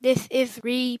This is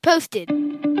reposted.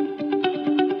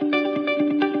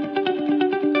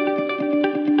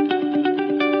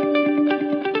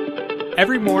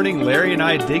 Every morning, Larry and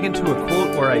I dig into a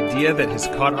quote or idea that has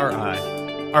caught our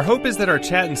eye. Our hope is that our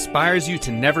chat inspires you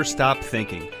to never stop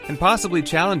thinking and possibly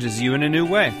challenges you in a new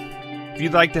way. If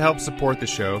you'd like to help support the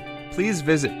show, please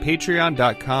visit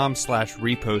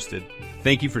patreon.com/reposted.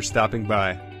 Thank you for stopping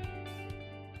by.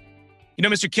 You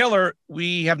know, Mr. Keller,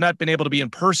 we have not been able to be in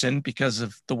person because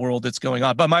of the world that's going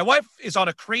on, but my wife is on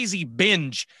a crazy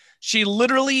binge. She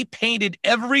literally painted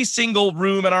every single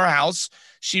room in our house.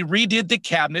 She redid the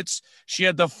cabinets. She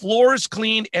had the floors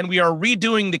cleaned, and we are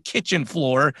redoing the kitchen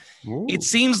floor. Ooh. It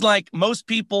seems like most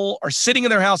people are sitting in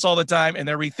their house all the time, and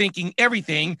they're rethinking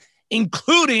everything,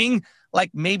 including like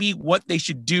maybe what they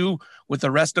should do with the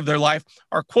rest of their life.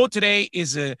 Our quote today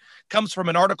comes from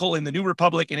an article in the New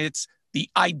Republic, and it's, "The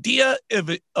idea of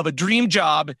a dream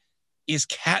job is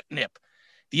catnip."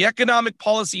 The Economic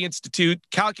Policy Institute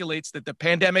calculates that the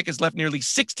pandemic has left nearly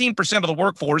 16% of the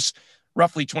workforce,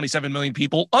 roughly 27 million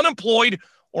people, unemployed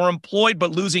or employed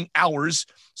but losing hours.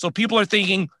 So people are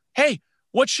thinking, hey,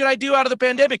 what should I do out of the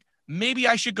pandemic? Maybe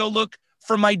I should go look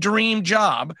for my dream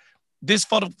job. This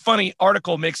funny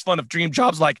article makes fun of dream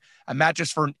jobs like a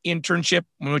mattress for an internship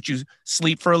in which you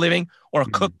sleep for a living, or a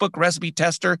cookbook recipe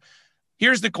tester.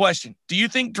 Here's the question. Do you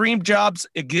think dream jobs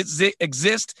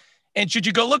exist, and should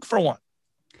you go look for one?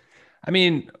 I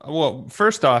mean, well,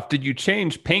 first off, did you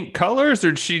change paint colors,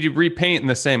 or should you repaint in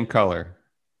the same color?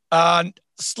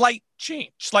 Slight change.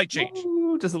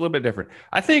 Ooh, just a little bit different.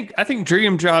 I think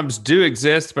dream jobs do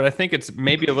exist, but I think it's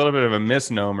maybe a little bit of a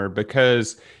misnomer,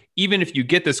 because even if you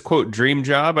get this quote dream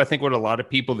job, I think what a lot of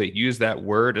people that use that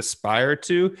word aspire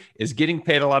to is getting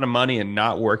paid a lot of money and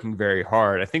not working very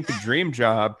hard. I think the dream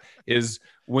job is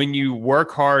when you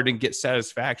work hard and get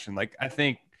satisfaction. Like, I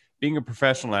think being a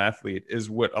professional athlete is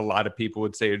what a lot of people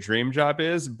would say a dream job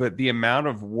is, but the amount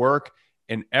of work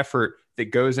and effort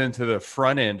that goes into the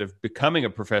front end of becoming a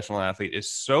professional athlete is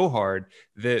so hard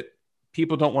that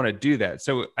people don't want to do that.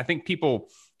 So I think people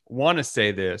want to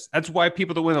say this. That's why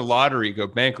people that win the lottery go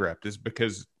bankrupt, is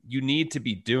because you need to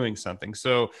be doing something.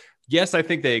 So yes, I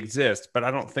think they exist, but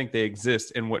I don't think they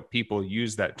exist in what people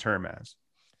use that term as.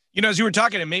 You know, as you were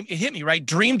talking, it hit me, right?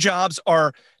 Dream jobs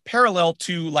are parallel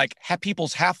to like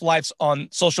people's half-lives on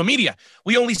social media.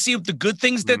 We only see the good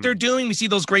things that they're doing. We see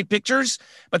those great pictures,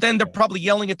 but then they're probably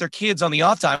yelling at their kids on the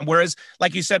off time. Whereas,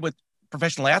 like you said, with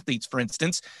professional athletes, for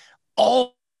instance,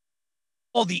 all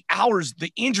the hours,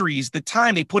 the injuries, the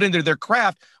time they put into their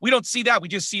craft, we don't see that. We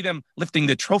just see them lifting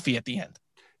the trophy at the end.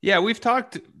 Yeah, we've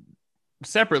talked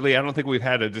separately. I don't think we've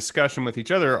had a discussion with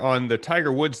each other on the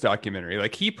Tiger Woods documentary.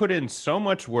 Like, he put in so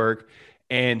much work,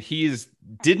 and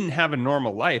didn't have a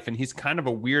normal life, and he's kind of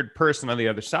a weird person on the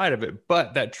other side of it.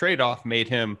 But that trade-off made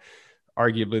him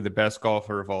arguably the best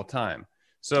golfer of all time.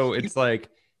 So it's like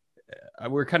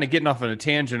we're kind of getting off on a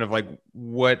tangent of like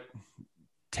what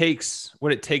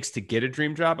it takes to get a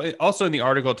dream job. Also in the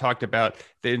article, talked about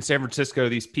that in San Francisco,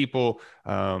 these people,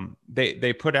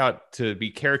 they put out to be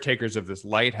caretakers of this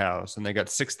lighthouse, and they got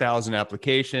 6,000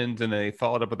 applications, and they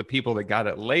followed up with the people that got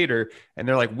it later. And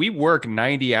they're like, we work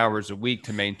 90 hours a week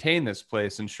to maintain this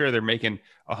place. And sure, they're making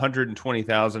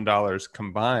 $120,000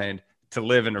 combined to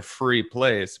live in a free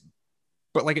place,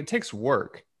 but like, it takes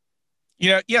work.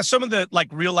 Yeah. Some of the like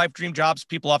real life dream jobs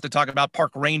people often talk about,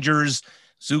 park rangers,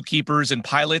 zookeepers, and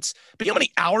pilots. But you know how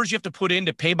many hours you have to put in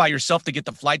to pay by yourself to get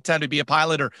the flight time to be a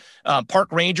pilot? Or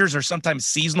park rangers are sometimes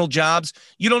seasonal jobs.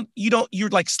 You're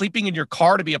like sleeping in your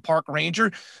car to be a park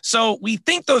ranger. So we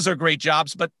think those are great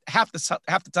jobs, but half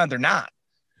the time they're not.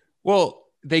 Well,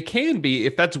 they can be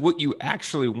if that's what you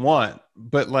actually want.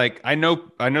 But like, I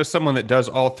know someone that does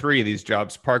all three of these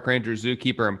jobs: park ranger,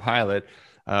 zookeeper, and pilot.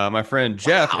 My friend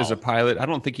Jeff is a pilot. I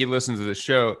don't think he listens to the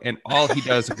show, and all he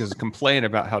does is complain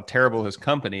about how terrible his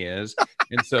company is.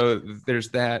 And so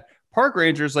there's that. Park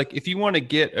rangers, like, if you want to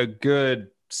get a good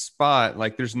spot,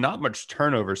 like, there's not much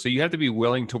turnover. So you have to be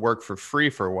willing to work for free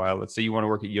for a while. Let's say you want to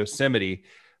work at Yosemite.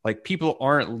 Like, people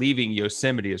aren't leaving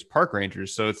Yosemite as park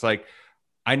rangers. So it's like,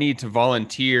 I need to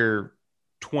volunteer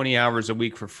 20 hours a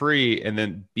week for free and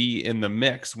then be in the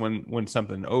mix when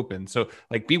something opens. So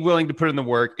like, be willing to put in the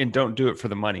work and don't do it for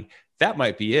the money. That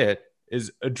might be it.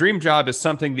 Is a dream job is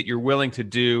something that you're willing to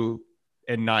do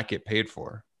and not get paid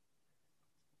for.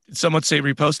 Did someone say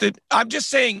reposted? I'm just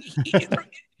saying,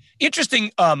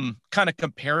 interesting kind of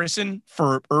comparison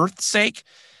for Earth's sake.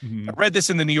 Mm-hmm. I read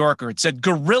this in the New Yorker. It said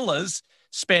gorillas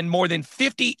spend more than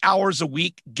 50 hours a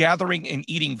week gathering and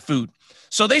eating food.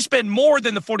 So they spend more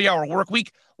than the 40-hour work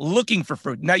week looking for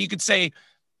food. Now, you could say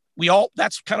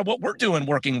that's kind of what we're doing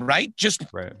working, right? Just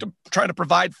Right. trying to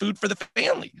provide food for the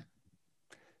family.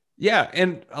 Yeah.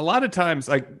 And a lot of times,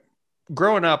 like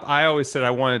growing up, I always said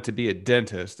I wanted to be a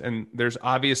dentist. And there's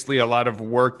obviously a lot of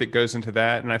work that goes into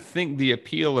that. And I think the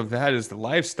appeal of that is the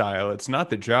lifestyle. It's not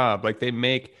the job. Like they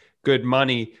make good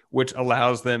money, which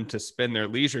allows them to spend their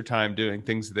leisure time doing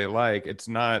things that they like. It's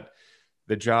not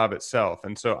the job itself.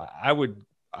 And so I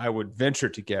would venture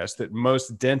to guess that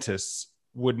most dentists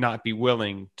would not be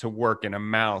willing to work in a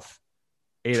mouth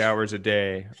 8 hours a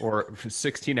day or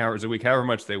 16 hours a week, however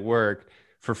much they work,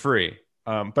 for free.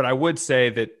 But I would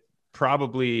say that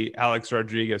probably Alex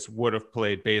Rodriguez would have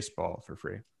played baseball for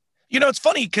free. It's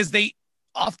funny because they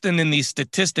often in these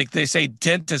statistics, they say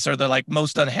dentists are the like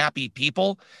most unhappy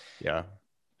people. Yeah.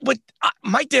 But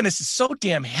my dentist is so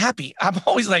damn happy. I'm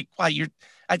always like, wow,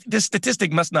 this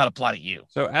statistic must not apply to you.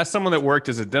 So as someone that worked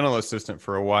as a dental assistant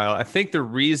for a while, I think the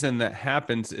reason that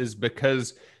happens is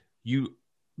because you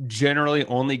generally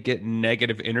only get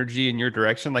negative energy in your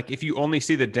direction. Like if you only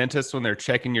see the dentist when they're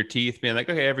checking your teeth being like,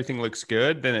 okay, everything looks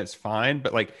good, then it's fine.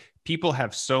 But like people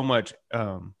have so much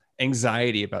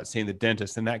anxiety about seeing the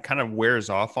dentist, and that kind of wears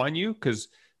off on you because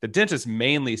the dentist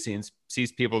mainly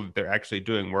sees people that they're actually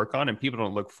doing work on, and people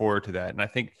don't look forward to that. And I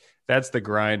think that's the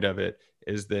grind of it,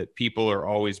 is that people are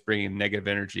always bringing negative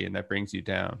energy, and that brings you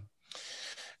down.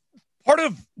 Part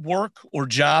of work or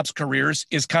jobs, careers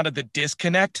is kind of the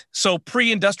disconnect. So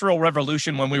pre-industrial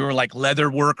revolution, when we were like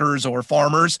leather workers or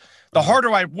farmers, the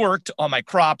harder I worked on my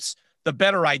crops, the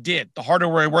better I did. The harder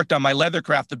where I worked on my leather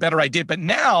craft, the better I did. But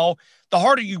now the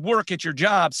harder you work at your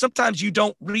job, sometimes you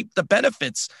don't reap the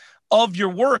benefits of your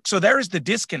work. So there's the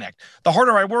disconnect. The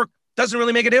harder I work doesn't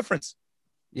really make a difference.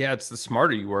 Yeah, it's the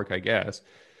smarter you work, I guess.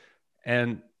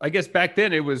 And I guess back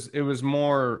then it was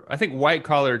more, I think white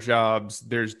collar jobs,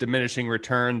 there's diminishing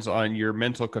returns on your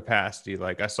mental capacity.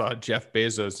 Like I saw Jeff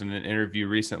Bezos in an interview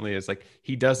recently, is like,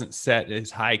 he doesn't set his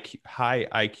high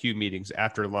IQ meetings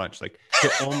after lunch. Like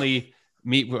he'll only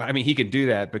meet, I mean, he can do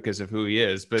that because of who he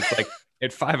is, but like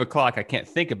at 5 o'clock, I can't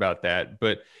think about that.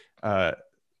 But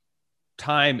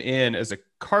time in as a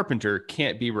carpenter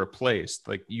can't be replaced.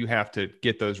 Like you have to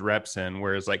get those reps in,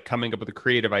 whereas like coming up with a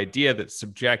creative idea that's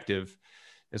subjective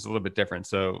is a little bit different.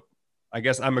 So I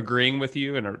guess I'm agreeing with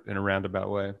you in a roundabout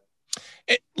way.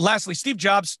 Lastly, Steve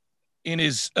Jobs in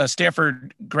his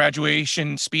Stanford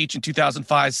graduation speech in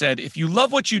 2005 said, if you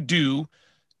love what you do,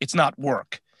 it's not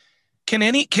work. Can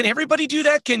everybody do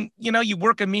that? Can, you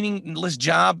work a meaningless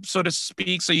job, so to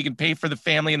speak, so you can pay for the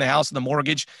family and the house and the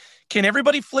mortgage? Can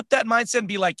everybody flip that mindset and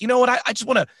be like, you know what? I just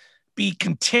want to be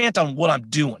content on what I'm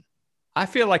doing. I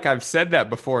feel like I've said that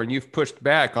before, and you've pushed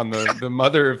back on the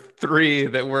mother of three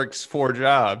that works 4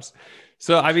 jobs.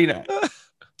 So, I mean,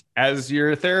 as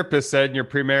your therapist said in your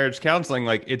pre-marriage counseling,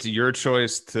 like it's your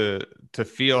choice to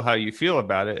feel how you feel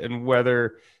about it. And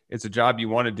whether it's a job you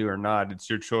want to do or not, it's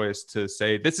your choice to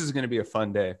say, this is going to be a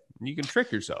fun day. And you can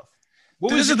trick yourself.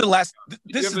 This is the last.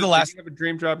 Did you have a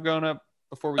dream job going up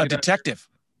before we get detective?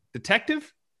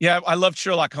 Detective? Yeah, I love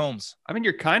Sherlock Holmes. I mean,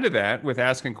 you're kind of that with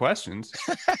asking questions.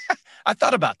 I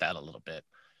thought about that a little bit.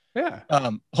 Yeah.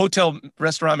 Hotel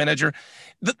restaurant manager.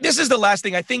 This is the last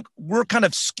thing. I think we're kind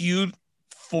of skewed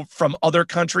from other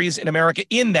countries in America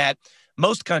in that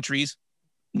most countries,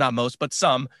 not most, but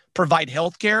some, provide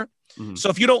healthcare. Mm-hmm. So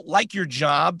if you don't like your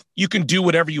job, you can do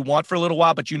whatever you want for a little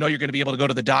while, but you're going to be able to go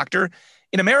to the doctor.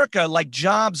 In America, like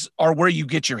jobs are where you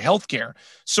get your health care.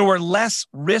 So we're less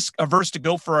risk averse to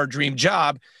go for our dream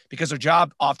job because our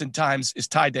job oftentimes is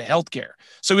tied to health care.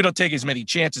 So we don't take as many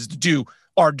chances to do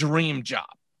our dream job.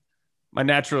 My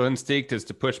natural instinct is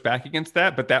to push back against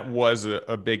that, but that was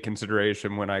a big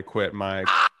consideration when I quit my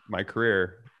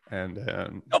career. And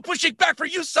no pushing back for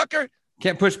you, sucker.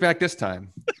 Can't push back this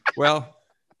time. Well,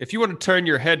 if you want to turn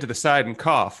your head to the side and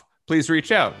cough, please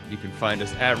reach out. You can find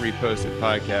us at Reposted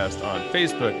Podcast on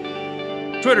Facebook,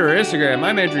 Twitter, or Instagram.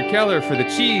 I'm Andrew Keller for the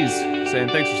cheese, saying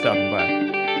thanks for stopping by.